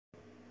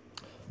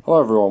Hello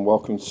everyone,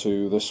 welcome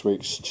to this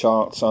week's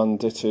chart,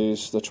 and it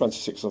is the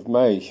 26th of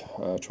May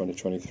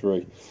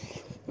 2023.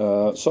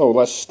 So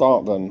let's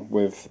start then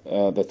with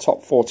the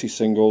top 40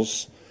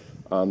 singles,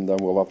 and then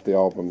we'll have the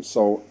album.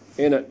 So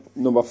in at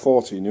number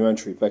 40, new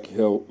entry, Becky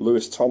Hill,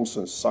 Louis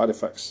Thompson, Side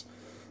Effects.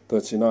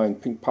 39,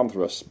 Pink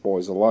Pantheress,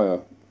 Boy's a Liar.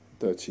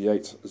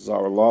 38,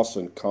 Zara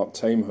Larsson, Can't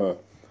Tame Her.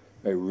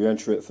 A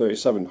re-entry at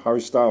 37,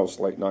 Harry Styles,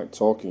 Late Night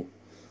Talking.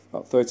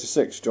 At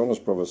 36, Jonas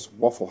Brothers,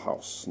 Waffle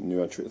House.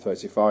 New entry at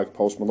 35,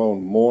 Post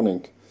Malone,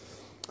 Morning.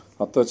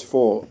 At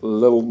 34,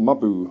 Lil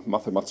Mabu,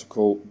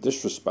 Mathematical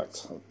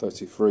Disrespect. At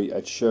 33,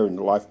 Ed Sheeran,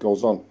 Life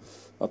Goes On.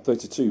 At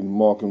 32,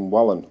 Morgan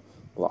Wallen,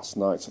 Last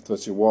Night. At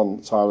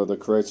 31, Tyler the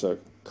Creator,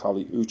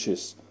 Kali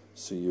Uchis,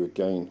 See You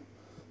Again.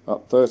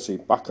 At 30,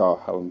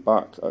 Bakar, Helen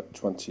Back. At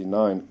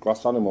 29,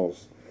 Glass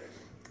Animals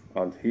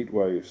and Heat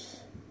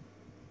Waves.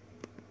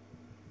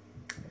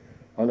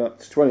 And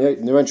at 28,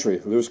 new entry,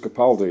 Lewis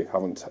Capaldi,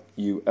 Haven't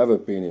You Ever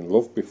Been in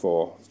Love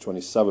Before.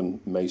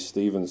 27, Mae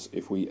Stevens,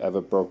 If We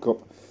Ever Broke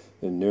Up.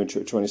 In new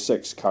entry at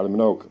 26, Kylie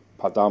Minogue,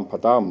 Padam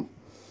Padam.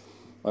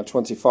 At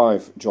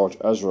 25, George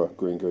Ezra,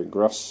 Green Green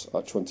Grass.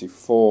 At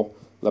 24,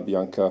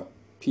 LaBianca,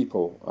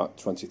 People. At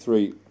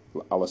 23,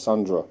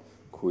 Alessandra,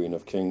 Queen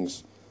of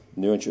Kings.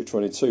 New entry at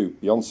 22,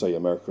 Beyonce,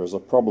 America Is a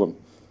Problem.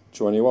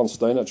 21,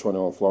 staying at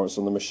 21, Florence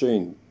and the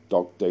Machine,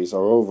 Dog Days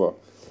Are Over.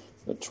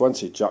 At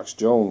 20, Jax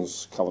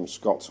Jones, Callum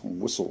Scott,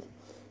 Whistle.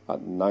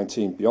 At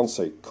 19,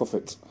 Beyonce, Cuff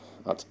It.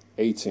 At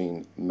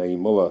 18, Mae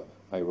Muller,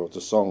 I Wrote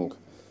a Song.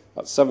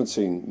 At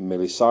 17,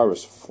 Miley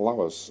Cyrus,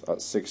 Flowers.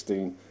 At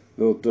 16,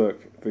 Lil Durk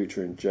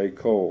featuring J.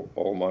 Cole,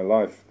 All My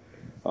Life.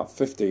 At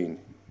 15,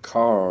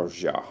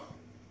 Karja,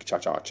 Cha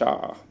Cha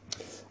Cha.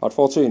 At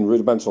 14,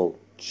 Rudimental,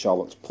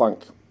 Charlotte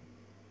Plank.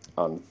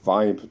 And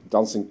Vibe,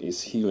 Dancing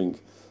is Healing.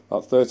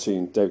 At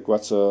 13, Dave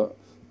Guetta,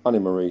 Annie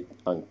Marie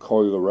and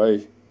Coi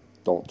Leray,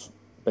 Don't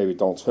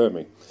Hurt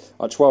Me.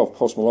 At 12,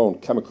 Post Malone,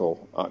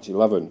 Chemical. At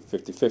 11,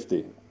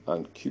 50-50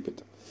 and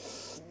Cupid.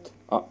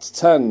 At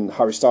 10,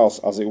 Harry Styles,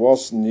 As It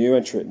Was. New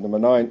entry at number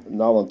 9,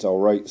 Lana Del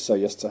Rey, Say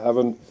Yes to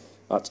Heaven.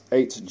 At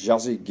 8,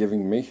 Jazzy,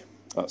 Giving Me.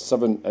 At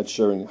 7, Ed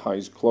Sheeran,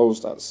 Highs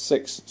Closed. At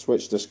 6,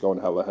 Switch Disco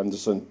and Hella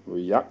Henderson,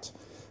 React.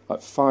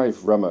 At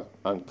 5, Rema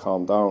and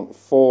Calm Down.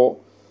 4,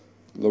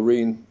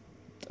 Loreen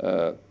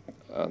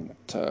and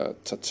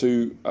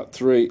Tattoo. At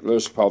 3,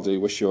 Lewis Capaldi,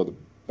 Wish You All the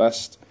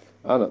Best.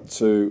 And at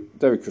 2,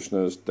 David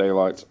Kushner's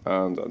Daylight.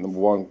 And at number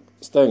 1,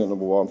 staying at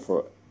number 1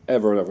 for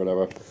ever and ever and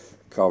ever,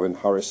 Calvin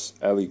Harris,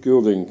 Ellie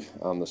Goulding,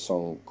 and the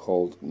song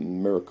called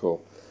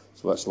Miracle.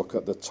 So let's look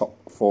at the top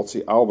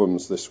 40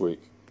 albums this week.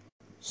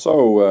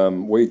 So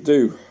we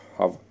do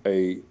have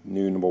a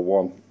new number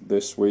 1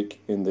 this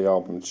week in the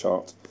album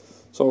chart.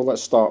 So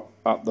let's start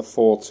at the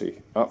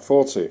 40. At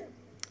 40,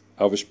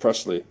 Elvis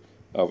Presley,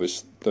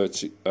 Elvis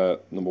 30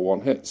 number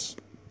 1 hits.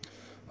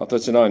 At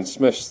 39,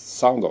 Smith's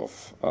Sound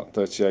Off. At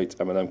 38,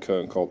 Eminem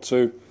Curtain Call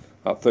 2.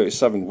 At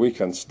 37,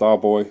 Weekend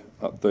Starboy.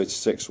 At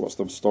 36, What's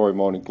the Story,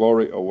 Morning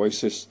Glory,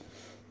 Oasis.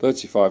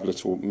 35,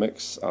 Little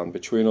Mix and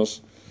Between Us.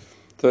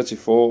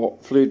 34,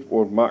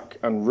 Fleetwood Mac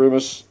and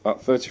Rumours.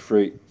 At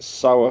 33,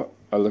 Sour,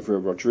 Olivia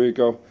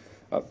Rodrigo.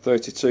 At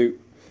 32,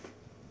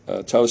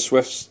 Taylor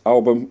Swift's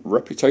album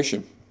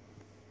Reputation.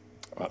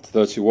 At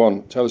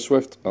 31, Taylor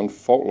Swift and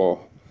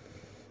Folklore.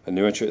 A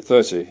new entry at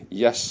 30,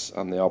 Yes,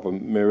 and the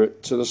album Mirror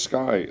to the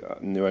Sky.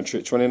 A new entry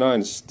at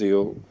 29,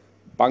 Steel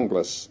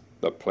Bangless,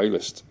 The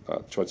Playlist.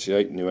 At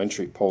 28, new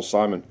entry, Paul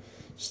Simon,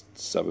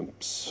 7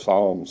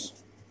 Psalms.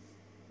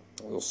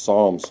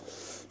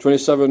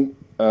 27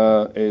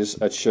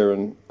 is Ed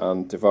Sheeran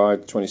and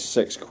Divide.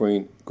 26,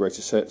 Queen,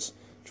 Greatest Hits.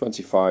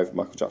 25,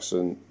 Michael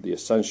Jackson, The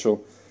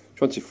Essential.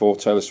 24,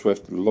 Taylor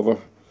Swift, Lover.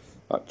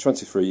 At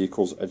 23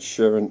 equals Ed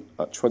Sheeran.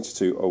 At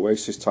 22,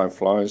 Oasis, Time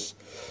Flies.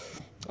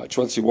 At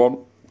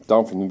 21,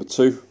 down from number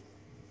 2.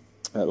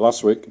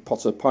 Last week,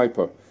 Potter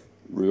Piper,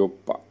 Real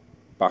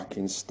Back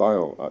in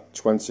Style. At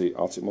 20,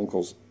 Arctic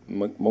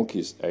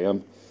Monkeys,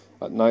 AM.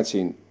 At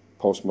 19,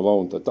 Post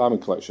Malone, The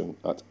Diamond Collection.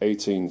 At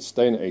 18,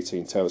 staying at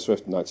 18, Taylor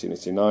Swift,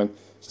 1989.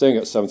 Staying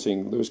at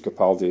 17, Lewis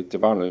Capaldi,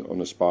 Divinely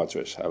Uninspired to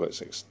its hell's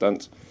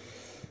extent.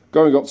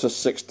 Going up to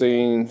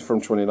 16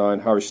 from 29,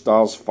 Harry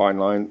Styles, Fine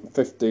Line.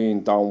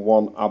 15, down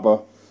 1,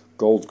 ABBA,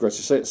 Gold's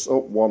Greatest Hits.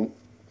 Up 1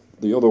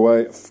 the other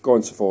way.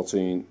 Going to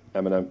 14,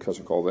 Eminem,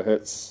 Curtain Call the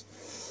Hits.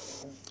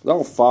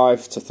 Down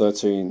 5 to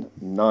 13,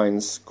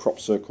 Nines, Crop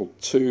Circle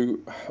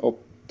 2.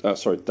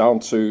 Down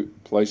 2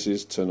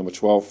 places to number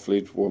 12,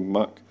 Fleetwood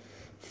Mac.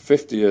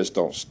 50 Years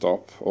Don't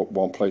Stop. Up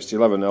 1 place to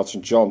 11,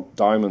 Elton John,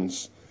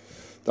 Diamonds.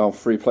 Down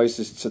 3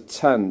 places to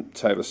 10,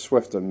 Taylor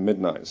Swift and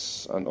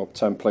Midnights. And up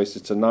 10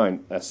 places to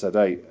 9,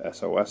 SZA,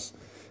 SOS.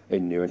 A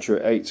new entry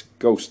at 8,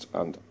 Ghost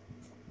and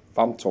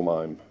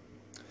Pantomime.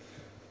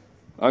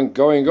 And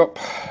going up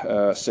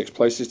 6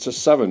 places to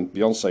 7,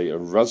 Beyonce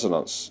and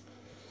Resonance.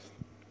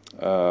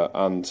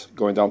 And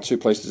going down 2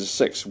 places to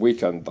 6,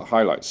 Weekend, The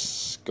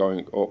Highlights.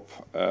 Going up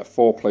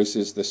 4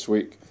 places this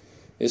week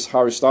is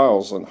Harry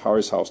Styles and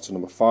Harry's House to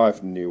number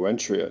 5, new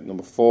entry at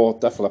number 4,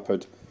 Def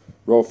Leppard,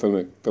 Royal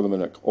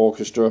Philharmonic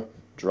Orchestra,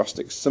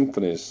 Drastic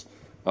Symphonies.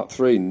 At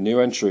 3, new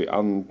entry,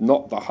 and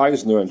not the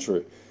highest new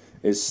entry,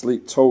 is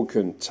Sleep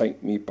Token,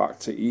 Take Me Back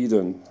to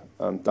Eden.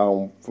 And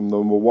down from the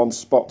number 1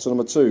 spot to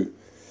number 2,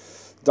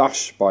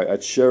 Dash by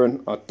Ed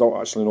Sheeran. I don't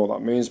actually know what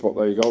that means, but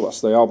there you go,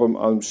 that's the album.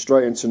 And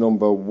straight into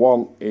number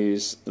 1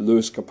 is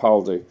Lewis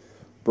Capaldi,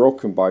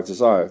 Broken by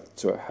Desire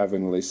to a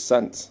Heavenly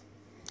Scent.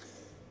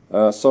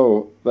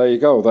 So there you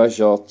go, there's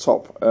your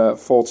top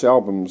 40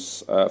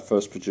 albums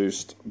first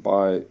produced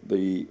by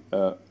the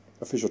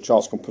official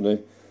charts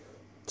company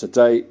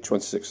today,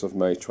 26th of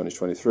May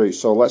 2023.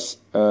 So let's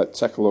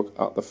take a look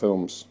at the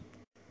films.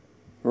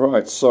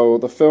 Right, so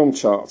the film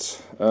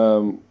chart.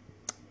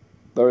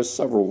 There is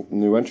several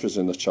new entries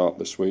in the chart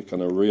this week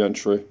and a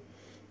re-entry,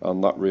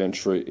 and that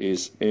re-entry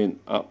is in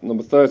at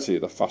number 30,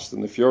 The Fast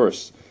and the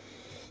Furious.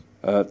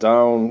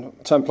 Down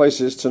 10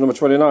 places to number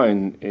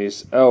 29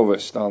 is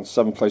Elvis, down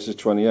 7 places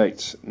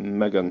 28,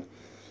 Megan.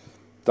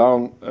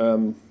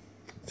 Down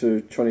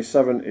to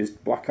 27 is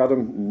Black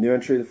Adam, new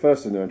entry. The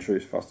first new entry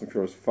is Fast and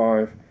Furious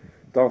 5.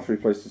 Down 3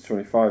 places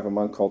 25, A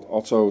Man Called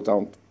Otto.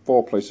 Down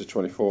 4 places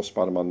 24,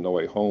 Spider-Man No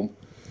Way Home.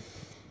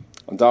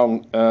 And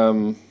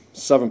down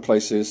 7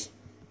 places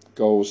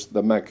goes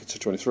The Meg to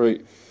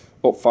 23.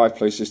 Up 5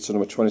 places to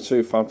number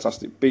 22,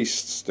 Fantastic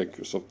Beasts,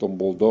 Stinkers of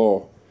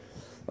Dumbledore.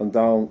 And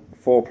down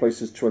 4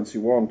 places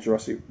 21,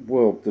 Jurassic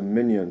World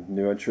Dominion,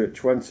 new entry at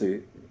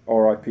 20.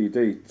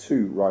 R.I.P.D.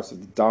 2, Rise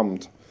of the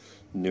Damned,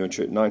 new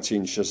entry at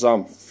 19.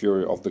 Shazam!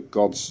 Fury of the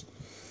Gods.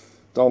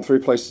 Down 3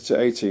 places to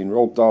 18,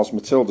 Roald Dahl's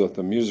Matilda,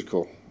 the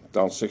musical.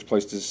 Down 6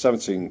 places to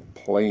 17,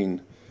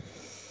 Plane.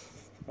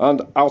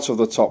 And out of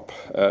the top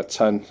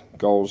 10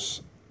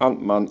 goes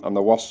Ant-Man and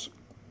the Wasp,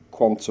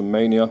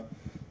 Quantumania,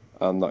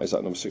 and that is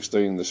at number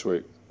 16 this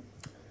week.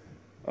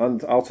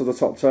 And out of the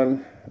top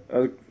 10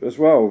 as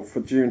well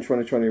for June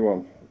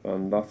 2021,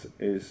 and that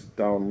is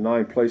down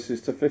 9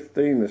 places to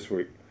 15 this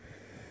week.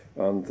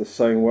 And the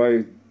same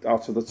way,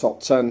 out of the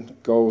top 10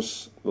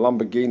 goes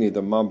Lamborghini,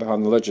 The Man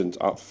Behind the Legend,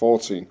 at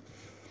 14.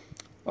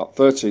 At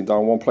 13,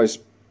 down 1 place,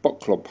 Book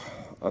Club,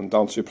 and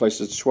down 2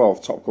 places to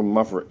 12, Top Gun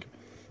Maverick.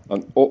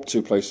 And up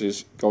 2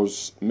 places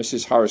goes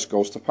Mrs. Harris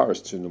Goes to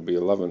Paris to number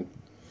 11.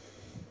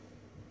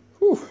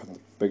 Whew,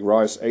 big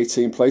rise.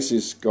 18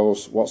 places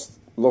goes What's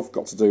Love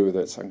Got to Do with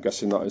It? I'm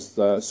guessing that is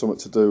something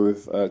to do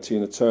with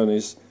Tina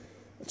Turner's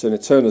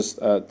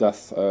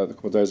death a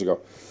couple of days ago.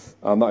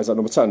 And that is at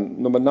number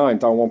 10. Number 9,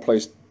 down 1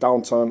 place,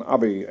 Downton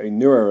Abbey, A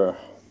New Era.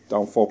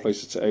 Down 4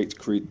 places to 8,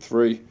 Creed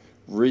 3.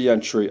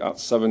 Re-entry at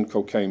 7,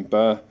 Cocaine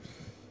Bear.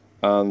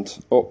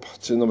 And up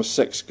to number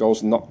 6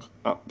 goes Knock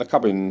at the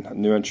Cabin,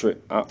 new entry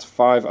at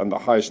 5, and the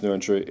highest new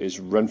entry is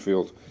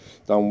Renfield.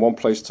 Down 1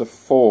 place to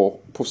 4,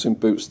 Puss in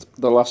Boots,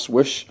 The Last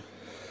Wish.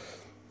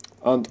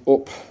 And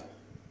up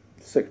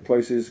 6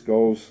 places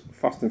goes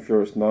Fast and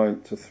Furious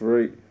 9 to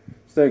 3,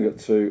 staying at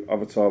 2,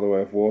 Avatar The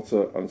Way of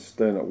Water, and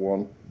staying at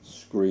 1,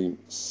 Scream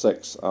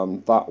 6.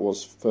 And that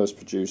was first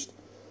produced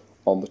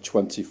on the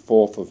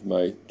 24th of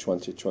May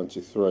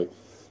 2023.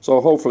 So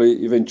hopefully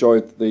you've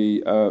enjoyed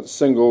the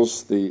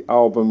singles, the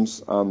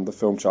albums, and the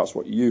film charts,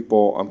 what you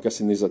bought. I'm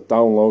guessing these are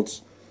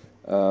downloads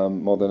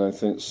more than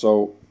anything.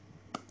 So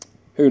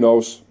who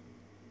knows?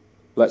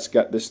 Let's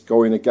get this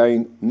going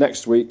again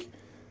next week,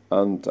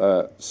 and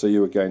see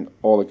you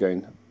all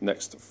again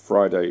next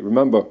Friday.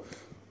 Remember,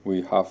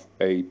 we have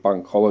a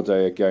bank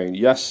holiday again.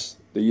 Yes,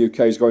 the UK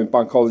is going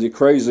bank holiday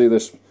crazy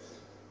this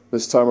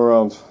time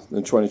around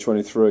in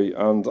 2023,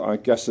 and I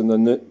guess in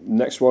the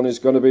next one is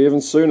going to be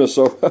even sooner.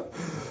 So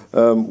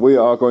we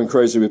are going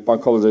crazy with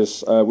bank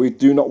holidays. We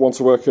do not want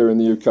to work here in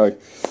the UK.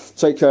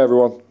 Take care,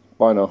 everyone.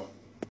 Bye now.